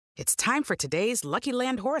It's time for today's Lucky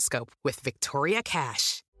Land horoscope with Victoria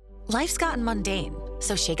Cash. Life's gotten mundane,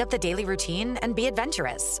 so shake up the daily routine and be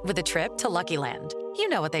adventurous with a trip to Lucky Land. You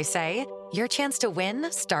know what they say, your chance to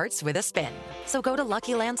win starts with a spin. So go to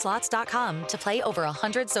LuckyLandSlots.com to play over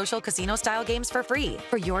 100 social casino-style games for free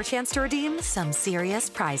for your chance to redeem some serious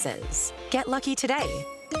prizes. Get lucky today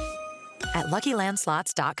at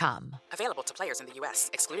LuckyLandSlots.com. Available to players in the U.S.,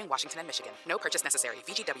 excluding Washington and Michigan. No purchase necessary.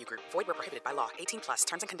 VGW Group. Void where prohibited by law. 18+.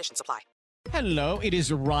 Terms and conditions apply. Hello, it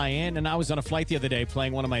is Ryan, and I was on a flight the other day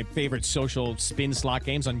playing one of my favorite social spin slot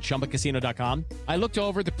games on ChumbaCasino.com. I looked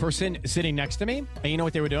over at the person sitting next to me, and you know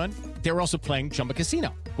what they were doing? They were also playing Chumba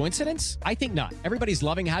Casino. Coincidence? I think not. Everybody's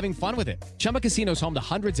loving having fun with it. Chumba Casino is home to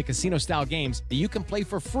hundreds of casino-style games that you can play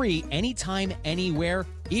for free anytime, anywhere,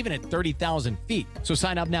 even at 30,000 feet. So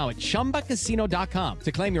sign up now at ChumbaCasino.com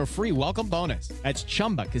to claim your free welcome bonus. That's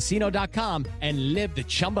ChumbaCasino.com and live the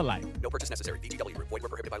Chumba life. No purchase necessary. VGW Group. Void where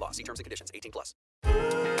prohibited by law. See terms and conditions. 18+.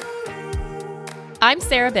 I'm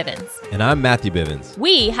Sarah Bivens. And I'm Matthew Bivens.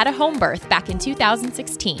 We had a home birth back in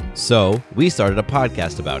 2016. So we started a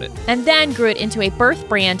podcast about it. And then grew it into a birth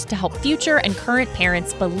brand to help future and current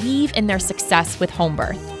parents believe in their success with home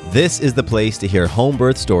birth. This is the place to hear home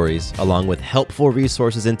birth stories, along with helpful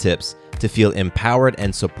resources and tips to feel empowered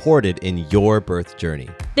and supported in your birth journey.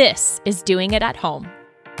 This is Doing It at Home.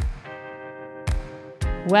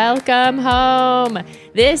 Welcome home.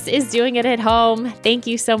 This is Doing It at Home. Thank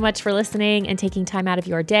you so much for listening and taking time out of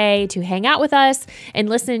your day to hang out with us and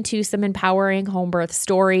listen to some empowering home birth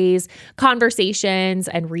stories, conversations,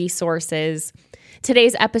 and resources.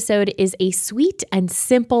 Today's episode is a sweet and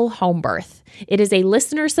simple home birth. It is a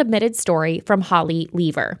listener-submitted story from Holly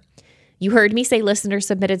Lever. You heard me say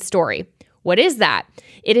listener-submitted story. What is that?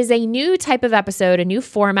 It is a new type of episode, a new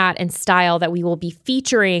format and style that we will be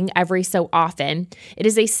featuring every so often. It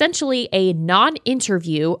is essentially a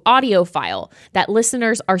non-interview audio file that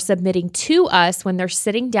listeners are submitting to us when they're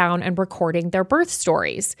sitting down and recording their birth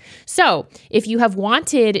stories. So if you have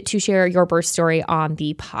wanted to share your birth story on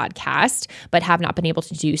the podcast, but have not been able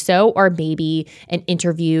to do so, or maybe an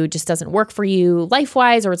interview just doesn't work for you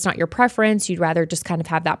life-wise, or it's not your preference, you'd rather just kind of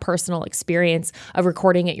have that personal experience of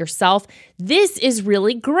recording it yourself, this is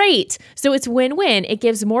really great. So it's win-win. It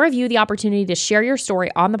gives more of you the opportunity to share your story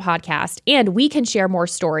on the podcast, and we can share more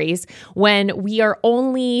stories when we are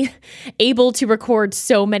only able to record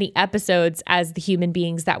so many episodes as the human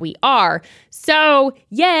beings that we are. So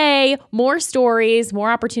yay, more stories, more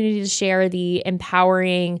opportunity to share the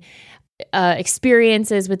empowering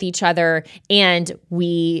experiences with each other, and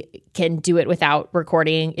we can do it without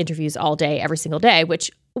recording interviews all day, every single day, which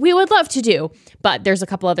we would love to do, but there's a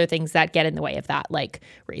couple other things that get in the way of that, like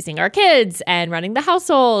raising our kids and running the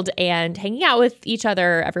household and hanging out with each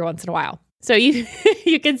other every once in a while. So you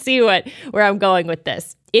can see where I'm going with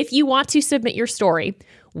this. If you want to submit your story,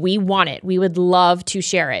 we want it. We would love to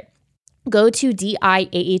share it. Go to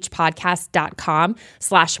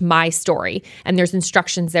diahpodcast.com/mystory, and there's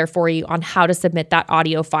instructions there for you on how to submit that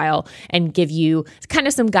audio file and give you kind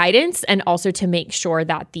of some guidance, and also to make sure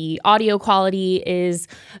that the audio quality is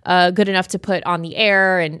good enough to put on the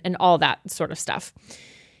air and all that sort of stuff.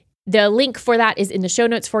 The link for that is in the show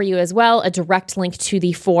notes for you as well, a direct link to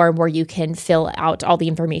the form where you can fill out all the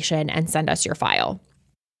information and send us your file.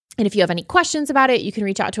 And if you have any questions about it, you can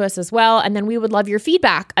reach out to us as well. And then we would love your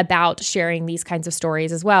feedback about sharing these kinds of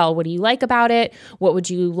stories as well. What do you like about it? What would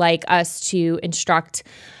you like us to instruct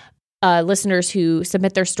listeners who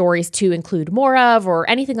submit their stories to include more of, or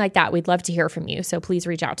anything like that? We'd love to hear from you. So please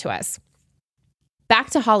reach out to us. Back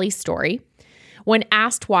to Holly's story. When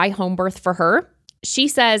asked why home birth for her, she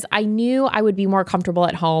says, "I knew I would be more comfortable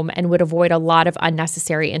at home and would avoid a lot of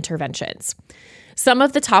unnecessary interventions." Some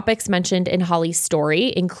of the topics mentioned in Holly's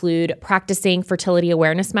story include practicing fertility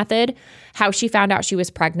awareness method, how she found out she was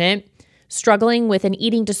pregnant, struggling with an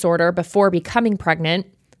eating disorder before becoming pregnant,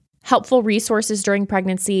 helpful resources during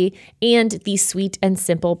pregnancy, and the sweet and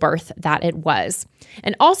simple birth that it was.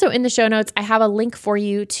 And also in the show notes, I have a link for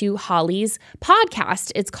you to Holly's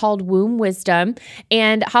podcast. It's called Womb Wisdom,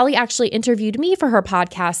 and Holly actually interviewed me for her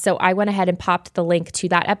podcast, so I went ahead and popped the link to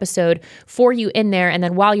that episode for you in there, and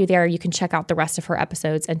then while you're there, you can check out the rest of her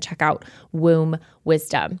episodes and check out Womb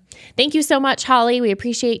Wisdom. Thank you so much, Holly. We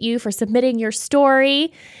appreciate you for submitting your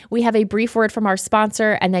story. We have a brief word from our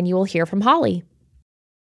sponsor, and then you will hear from Holly.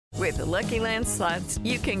 With the Lucky Land Slots,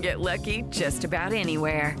 you can get lucky just about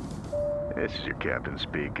anywhere. This is your captain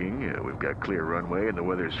speaking. We've got clear runway and the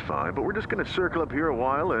weather's fine, but we're just going to circle up here a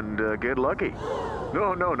while and get lucky.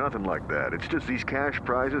 No, nothing like that. It's just these cash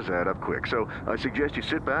prizes add up quick. So I suggest you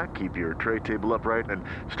sit back, keep your tray table upright, and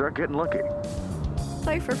start getting lucky.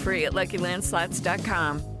 Play for free at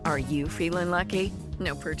LuckyLandSlots.com. Are you feeling lucky?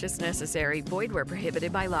 No purchase necessary. Void where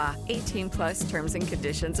prohibited by law. 18 plus terms and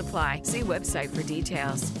conditions apply. See website for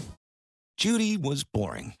details. Judy was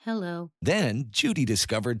boring. Hello. Then Judy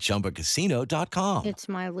discovered ChumbaCasino.com. It's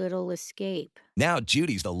my little escape. Now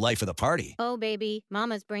Judy's the life of the party. Oh, baby,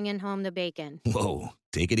 mama's bringing home the bacon. Whoa,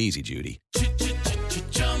 take it easy, Judy.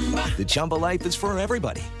 The Chumba life is for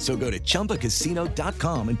everybody. So go to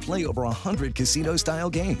ChumbaCasino.com and play over 100 casino-style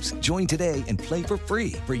games. Join today and play for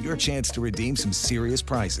free for your chance to redeem some serious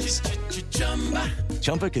prizes.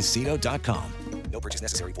 ChumbaCasino.com. No purchase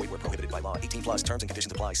necessary. Void where prohibited by law. 18 plus terms and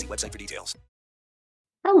conditions apply. See website for details.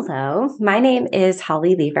 Hello, my name is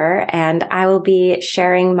Holly Lever, and I will be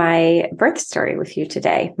sharing my birth story with you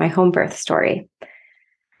today, my home birth story.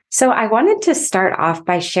 So I wanted to start off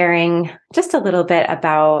by sharing just a little bit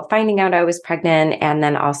about finding out I was pregnant and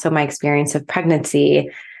then also my experience of pregnancy,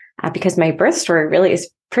 because my birth story really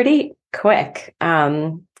is pretty quick.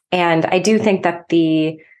 And I do think that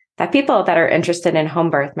that people that are interested in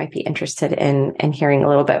home birth might be interested in hearing a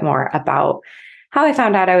little bit more about how I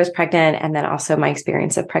found out I was pregnant and then also my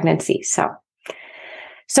experience of pregnancy. So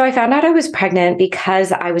I found out I was pregnant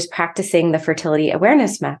because I was practicing the fertility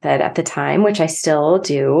awareness method at the time, which I still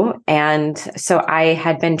do. And so I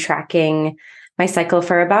had been tracking my cycle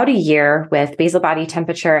for about a year with basal body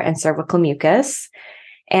temperature and cervical mucus.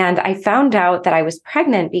 And I found out that I was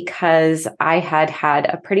pregnant because I had had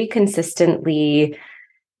a pretty consistently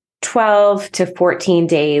 12 to 14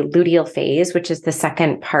 day luteal phase, which is the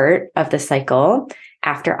second part of the cycle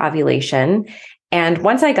after ovulation. And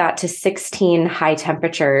once I got to 16 high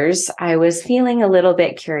temperatures, I was feeling a little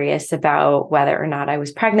bit curious about whether or not I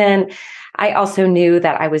was pregnant. I also knew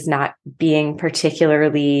that I was not being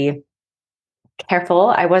particularly careful.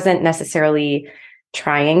 I wasn't necessarily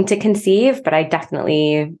trying to conceive, but I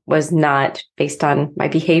definitely was not, based on my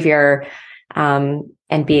behavior,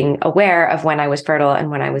 and being aware of when I was fertile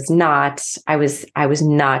and when I was not. I was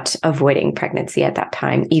not avoiding pregnancy at that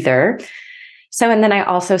time either. So, and then I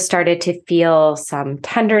also started to feel some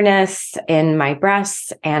tenderness in my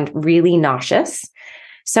breasts and really nauseous.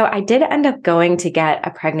 So I did end up going to get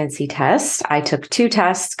a pregnancy test. I took 2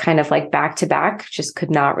 tests kind of like back to back, just could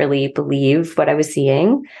not really believe what I was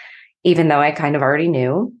seeing, even though I kind of already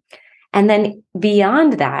knew. And then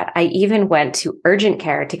beyond that, I even went to urgent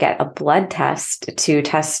care to get a blood test to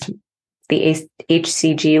test the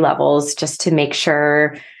HCG levels just to make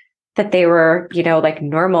sure that they were, like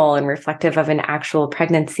normal and reflective of an actual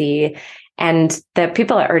pregnancy. And the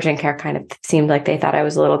people at urgent care kind of seemed like they thought I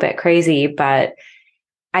was a little bit crazy, but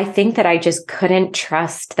I think that I just couldn't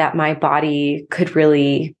trust that my body could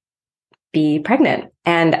really be pregnant.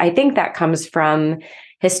 And I think that comes from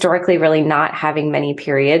historically really not having many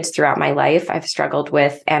periods throughout my life. I've struggled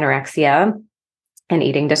with anorexia and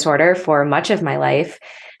eating disorder for much of my life.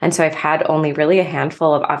 And so I've had only really a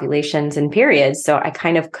handful of ovulations and periods. So I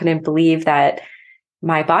kind of couldn't believe that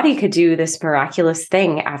my body could do this miraculous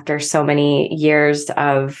thing after so many years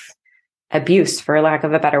of abuse, for lack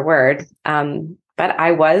of a better word. But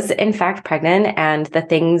I was in fact pregnant, and the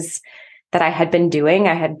things that I had been doing,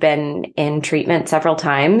 I had been in treatment several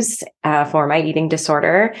times for my eating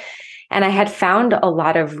disorder. And I had found a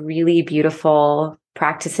lot of really beautiful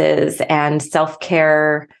practices and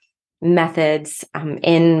self-care methods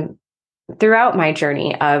throughout my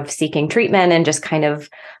journey of seeking treatment and just kind of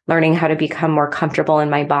learning how to become more comfortable in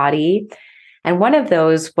my body. And one of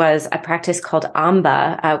those was a practice called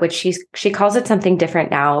Amba, which she calls it something different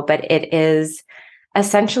now, but it is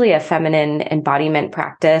essentially a feminine embodiment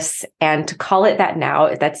practice. And to call it that now,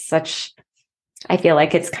 I feel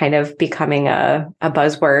like it's kind of becoming a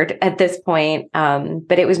buzzword at this point.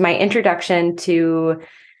 But it was my introduction to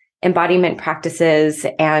embodiment practices,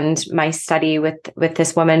 and my study with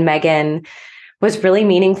this woman, Megan, was really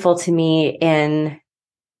meaningful to me in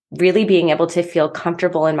really being able to feel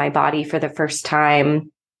comfortable in my body for the first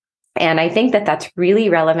time. And I think that that's really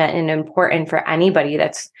relevant and important for anybody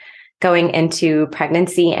that's going into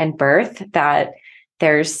pregnancy and birth, that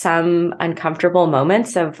there's some uncomfortable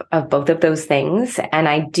moments of both of those things. And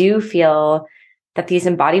I do feel that these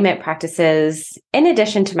embodiment practices, in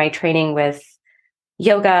addition to my training with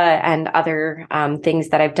yoga and other things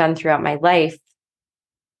that I've done throughout my life,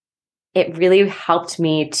 it really helped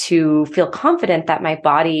me to feel confident that my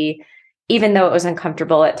body, even though it was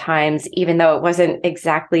uncomfortable at times, even though it wasn't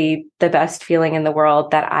exactly the best feeling in the world,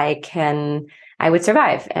 that I would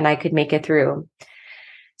survive and I could make it through.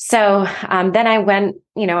 So then I went,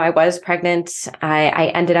 I was pregnant. I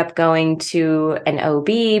ended up going to an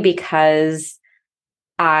OB because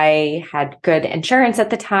I had good insurance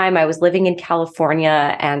at the time. I was living in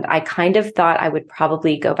California, and I kind of thought I would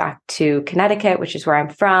probably go back to Connecticut, which is where I'm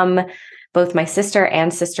from. Both my sister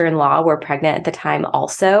and sister-in-law were pregnant at the time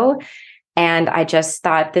also. And I just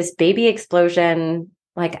thought, this baby explosion,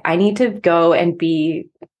 like, I need to go and be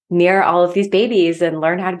near all of these babies and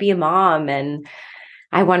learn how to be a mom. And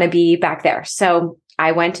I want to be back there. So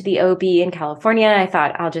I went to the OB in California. I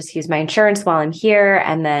thought, I'll just use my insurance while I'm here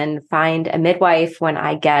and then find a midwife when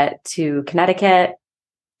I get to Connecticut.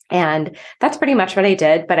 And that's pretty much what I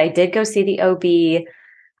did. But I did go see the OB,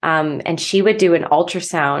 and she would do an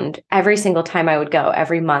ultrasound every single time I would go,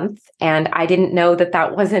 every month. And I didn't know that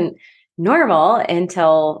that wasn't normal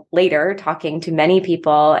until later, talking to many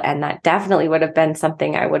people. And that definitely would have been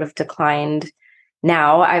something I would have declined.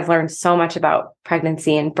 Now I've learned so much about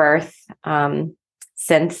pregnancy and birth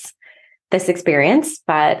since this experience,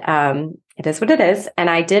 but it is what it is. And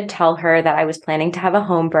I did tell her that I was planning to have a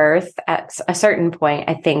home birth at a certain point,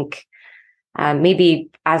 I think maybe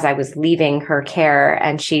as I was leaving her care,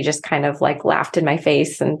 and she just kind of like laughed in my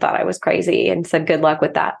face and thought I was crazy and said, good luck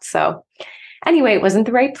with that. So anyway, it wasn't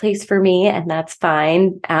the right place for me, and that's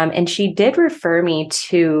fine. And she did refer me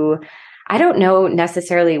to, I don't know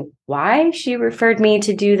necessarily why she referred me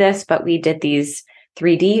to do this, but we did these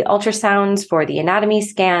 3D ultrasounds for the anatomy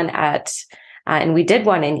scan and we did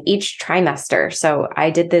one in each trimester. So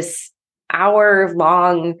I did this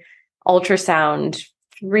hour-long ultrasound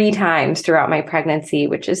 3 times throughout my pregnancy,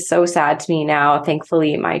 which is so sad to me now.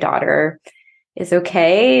 Thankfully, my daughter is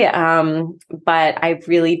okay. But I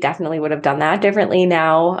really definitely would have done that differently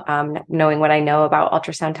now, knowing what I know about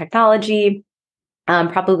ultrasound technology.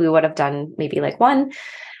 Probably would have done maybe like 1.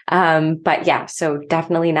 But yeah, so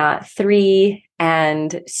definitely not 3.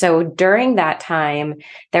 And so during that time,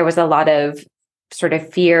 there was a lot of sort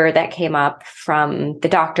of fear that came up from the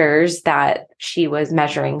doctors that she was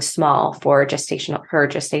measuring small for her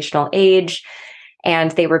gestational age. And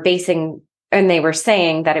they were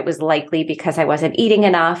saying that it was likely because I wasn't eating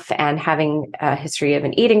enough and having a history of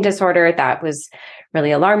an eating disorder. That was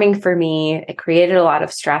really alarming for me. It created a lot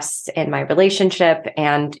of stress in my relationship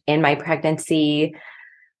and in my pregnancy.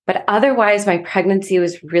 But otherwise, my pregnancy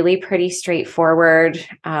was really pretty straightforward.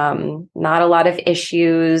 Not a lot of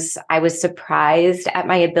issues. I was surprised at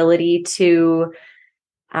my ability to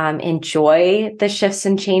enjoy the shifts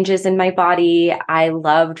and changes in my body. I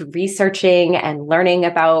loved researching and learning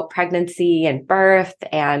about pregnancy and birth,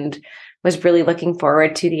 and was really looking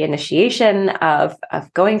forward to the initiation of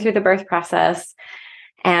going through the birth process.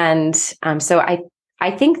 And so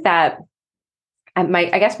I think that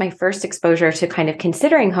I guess my first exposure to kind of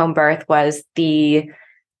considering home birth was the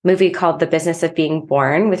movie called The Business of Being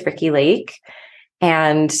Born with Ricki Lake.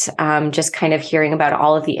 And just kind of hearing about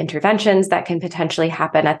all of the interventions that can potentially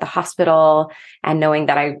happen at the hospital, and knowing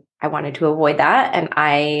that I wanted to avoid that. And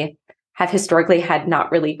I have historically had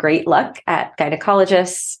not really great luck at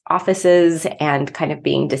gynecologists' offices and kind of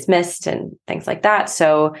being dismissed and things like that.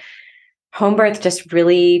 So home birth just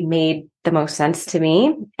really made the most sense to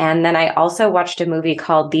me. And then I also watched a movie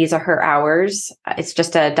called These Are Her Hours. It's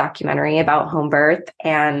just a documentary about home birth,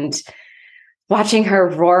 and watching her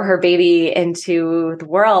roar her baby into the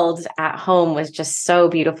world at home was just so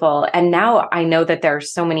beautiful. And now I know that there are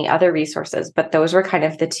so many other resources, but those were kind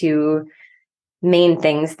of the 2 main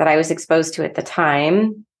things that I was exposed to at the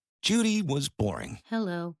time. Judy was boring.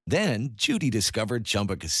 Hello. Then Judy discovered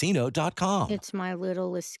ChumbaCasino.com. It's my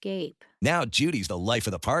little escape. Now Judy's the life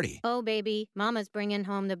of the party. Oh, baby, mama's bringing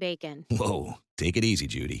home the bacon. Whoa, take it easy,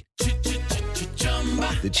 Judy.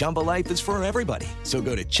 The Chumba life is for everybody. So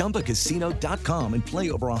go to ChumbaCasino.com and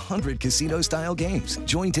play over 100 casino-style games.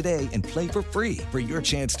 Join today and play for free for your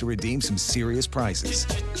chance to redeem some serious prizes.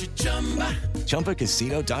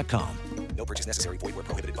 ChumbaCasino.com. No purchase necessary. Void where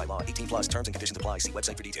prohibited by law. 18+ terms and conditions apply. See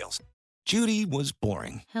website for details. Judy was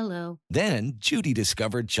boring. Hello. Then Judy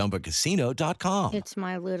discovered ChumbaCasino.com. It's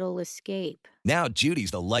my little escape. Now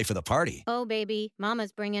Judy's the life of the party. Oh, baby,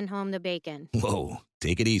 mama's bringing home the bacon. Whoa,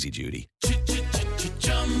 take it easy, Judy.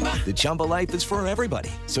 The Chumba life is for everybody.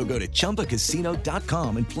 So go to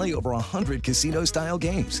ChumbaCasino.com and play over 100 casino-style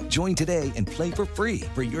games. Join today and play for free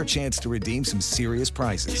for your chance to redeem some serious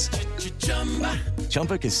prizes.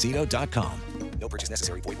 ChumbaCasino.com. No purchase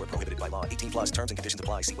necessary. Void where prohibited by law. 18+ terms and conditions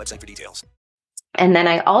apply. See website for details. And then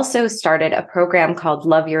I also started a program called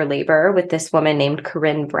Love Your Labor with this woman named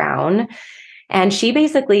Corinne Brown. And she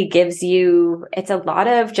basically gives you, it's a lot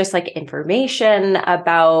of just like information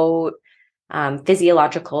about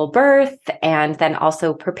physiological birth, and then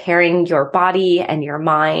also preparing your body and your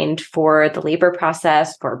mind for the labor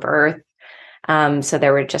process, for birth, So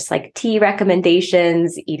there were just like tea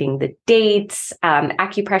recommendations, eating the dates,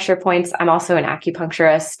 acupressure points. I'm also an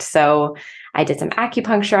acupuncturist, so I did some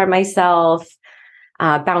acupuncture on myself,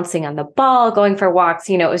 bouncing on the ball, going for walks.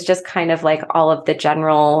 It was just kind of like all of the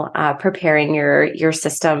general preparing your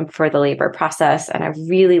system for the labor process. And I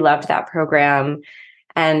really loved that program.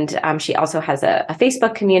 And she also has a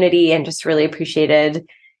Facebook community, and just really appreciated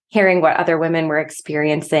hearing what other women were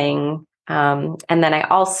experiencing. And then I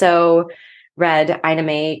also read Ina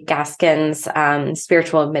May Gaskin's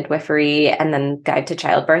Spiritual Midwifery and then Guide to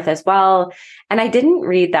Childbirth as well. And I didn't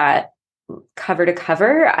read that cover to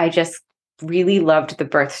cover. I just really loved the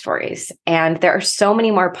birth stories. And there are so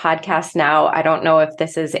many more podcasts now. I don't know if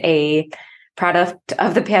this is a product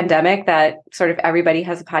of the pandemic that sort of everybody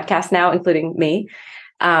has a podcast now, including me.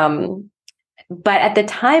 But at the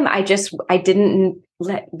time, I didn't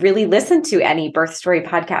really listen to any birth story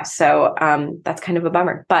podcasts. So that's kind of a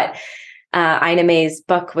bummer. But Ina May's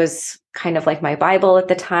book was kind of like my Bible at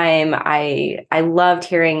the time. I loved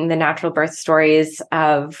hearing the natural birth stories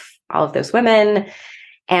of all of those women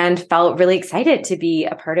and felt really excited to be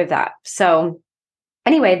a part of that. So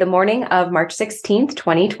anyway, the morning of March 16th,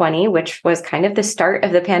 2020, which was kind of the start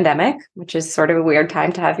of the pandemic, which is sort of a weird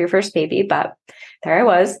time to have your first baby, but there I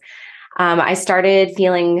was. I started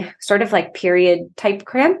feeling sort of like period type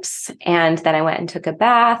cramps, and then I went and took a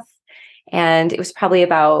bath. And it was probably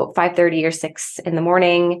about 5:30 or 6 in the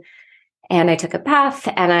morning. And I took a bath,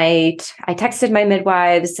 and I texted my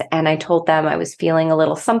midwives, and I told them I was feeling a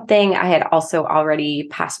little something. I had also already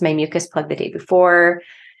passed my mucus plug the day before.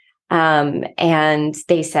 And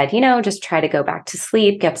they said, just try to go back to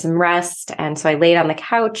sleep, get some rest. And so I laid on the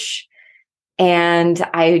couch, and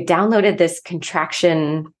I downloaded this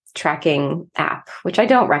contraction tracking app, which I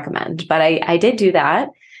don't recommend, but I did do that.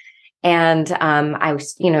 And I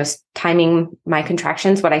was, timing my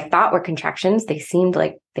contractions, what I thought were contractions. They seemed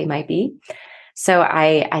like they might be. So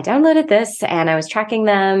I downloaded this, and I was tracking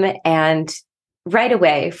them. And right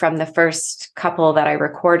away from the first couple that I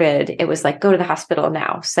recorded, it was like, go to the hospital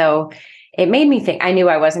now. So it made me think, I knew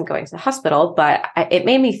I wasn't going to the hospital, but it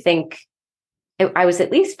made me think I was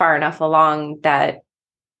at least far enough along that,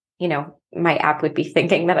 my app would be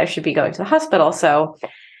thinking that I should be going to the hospital. So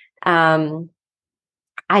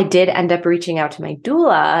I did end up reaching out to my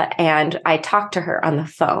doula, and I talked to her on the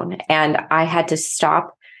phone, and I had to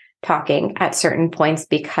stop talking at certain points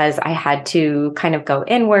because I had to kind of go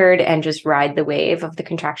inward and just ride the wave of the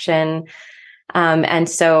contraction. And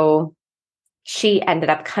so she ended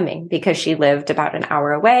up coming because she lived about an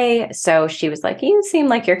hour away. So she was like, you seem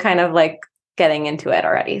like you're kind of like getting into it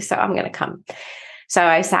already, so I'm going to come. So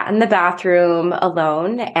I sat in the bathroom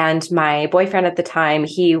alone, and my boyfriend at the time,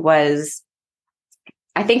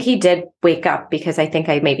 I think he did wake up because I think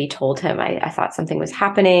I maybe told him I thought something was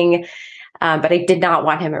happening, but I did not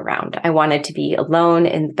want him around. I wanted to be alone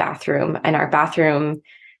in the bathroom, and our bathroom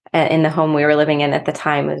in the home we were living in at the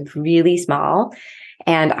time was really small.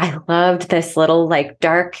 And I loved this little like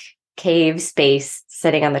dark cave space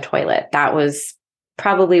sitting on the toilet. That was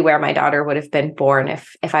probably where my daughter would have been born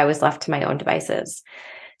if I was left to my own devices.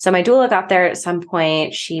 So my doula got there at some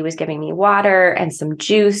point. She was giving me water and some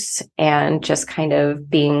juice and just kind of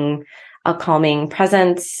being a calming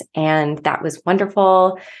presence. And that was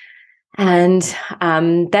wonderful. And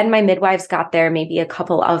then my midwives got there maybe a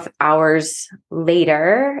couple of hours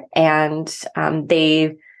later, and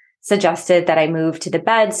they suggested that I move to the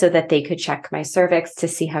bed so that they could check my cervix to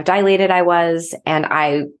see how dilated I was. And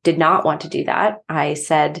I did not want to do that. I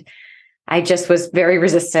said, I just was very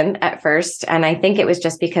resistant at first. And I think it was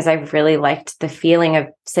just because I really liked the feeling of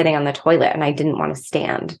sitting on the toilet and I didn't want to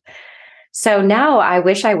stand. So now I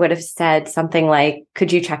wish I would have said something like,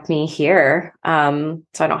 could you check me here? So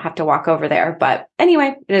I don't have to walk over there. But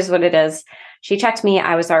anyway, it is what it is. She checked me.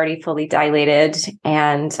 I was already fully dilated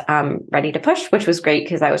and ready to push, which was great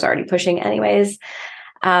because I was already pushing anyways.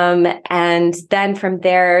 And then from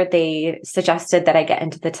there, they suggested that I get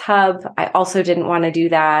into the tub. I also didn't want to do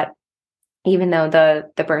that, even though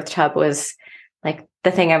the birth tub was like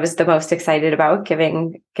the thing I was the most excited about,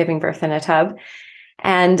 giving birth in a tub.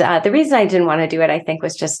 And the reason I didn't want to do it, I think,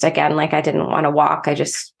 was just, again, like I didn't want to walk. I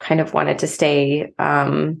just kind of wanted to stay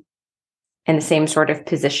in the same sort of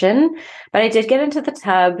position. But I did get into the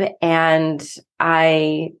tub, and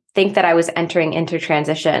I think that I was entering into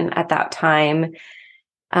transition at that time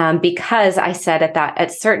because I said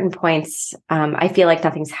at certain points, I feel like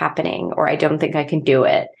nothing's happening, or I don't think I can do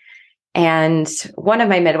it. And one of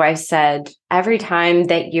my midwives said, every time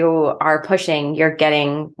that you are pushing, you're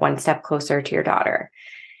getting one step closer to your daughter.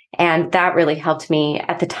 And that really helped me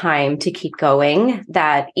at the time to keep going,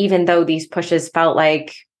 that even though these pushes felt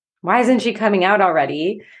like why isn't she coming out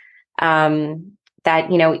already?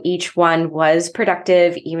 That, each one was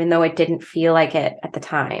productive, even though it didn't feel like it at the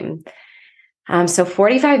time. So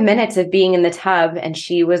 45 minutes of being in the tub and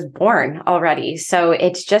she was born already. So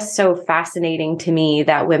it's just so fascinating to me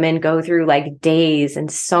that women go through like days and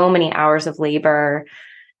so many hours of labor,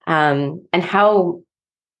 and how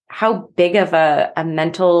big of a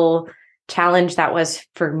mental challenge that was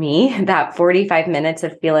for me, that 45 minutes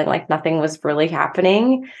of feeling like nothing was really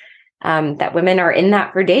happening, that women are in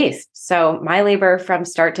that for days. So my labor from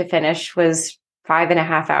start to finish was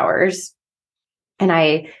 5.5 hours. And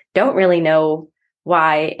I don't really know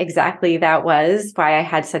why exactly that was, why I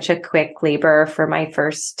had such a quick labor for my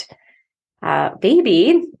first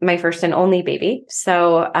baby, my first and only baby.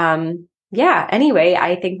 So anyway,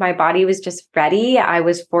 I think my body was just ready. I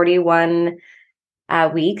was 41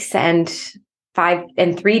 weeks and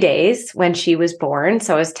 3 days when she was born.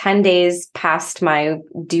 So I was 10 days past my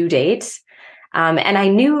due date. And I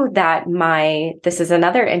knew that this is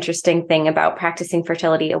another interesting thing about practicing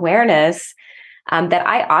fertility awareness, that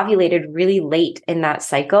I ovulated really late in that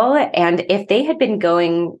cycle. And if they had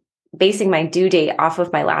been basing my due date off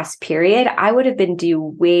of my last period, I would have been due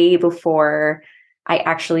way before I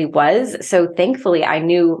actually was. So thankfully, I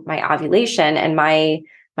knew my ovulation, and my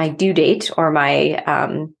due date, or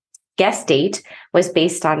my guess date, was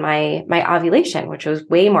based on my ovulation, which was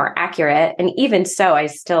way more accurate. And even so, I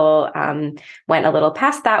still went a little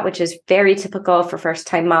past that, which is very typical for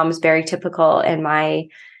first-time moms, very typical in my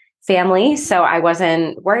family. So I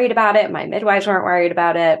wasn't worried about it. My midwives weren't worried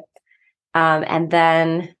about it.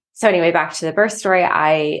 So anyway, back to the birth story.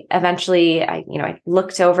 I eventually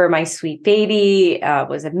looked over my sweet baby,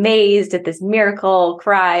 was amazed at this miracle,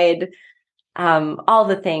 cried, all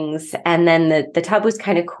the things. And then the tub was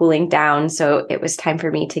kind of cooling down. So it was time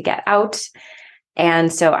for me to get out.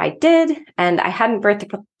 And so I did, and I hadn't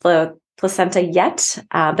birthed the placenta yet.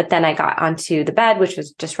 But then I got onto the bed, which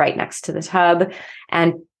was just right next to the tub,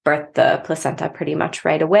 and birthed the placenta pretty much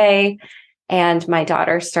right away. And my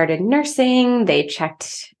daughter started nursing. They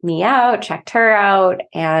checked me out, checked her out.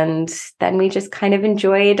 And then we just kind of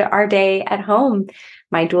enjoyed our day at home.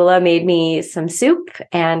 My doula made me some soup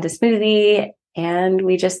and a smoothie, and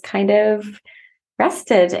we just kind of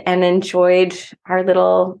rested and enjoyed our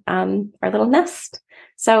little nest.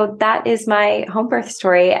 So that is my home birth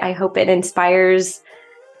story. I hope it inspires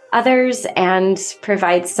others and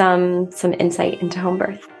provide some insight into home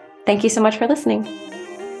birth. Thank you so much for listening.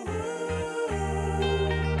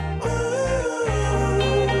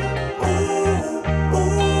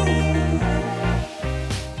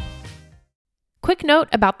 Quick note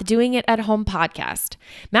about the Doing It at Home podcast.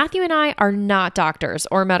 Matthew and I are not doctors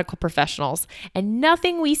or medical professionals, and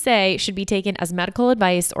nothing we say should be taken as medical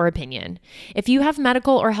advice or opinion. If you have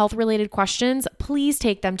medical or health-related questions, please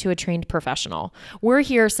take them to a trained professional. We're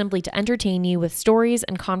here simply to entertain you with stories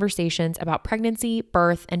and conversations about pregnancy,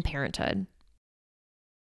 birth, and parenthood.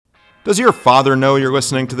 Does your father know you're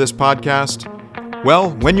listening to this podcast?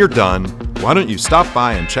 Well, when you're done, why don't you stop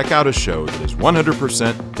by and check out a show that is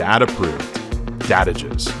 100% dad-approved.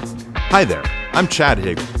 Dadages. Hi there, I'm Chad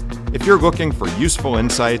Hagel. If you're looking for useful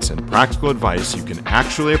insights and practical advice you can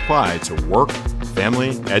actually apply to work,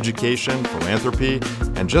 family, education, philanthropy,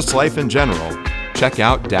 and just life in general, check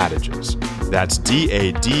out Dadages. That's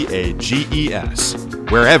DADAGES,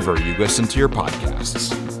 wherever you listen to your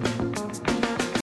podcasts.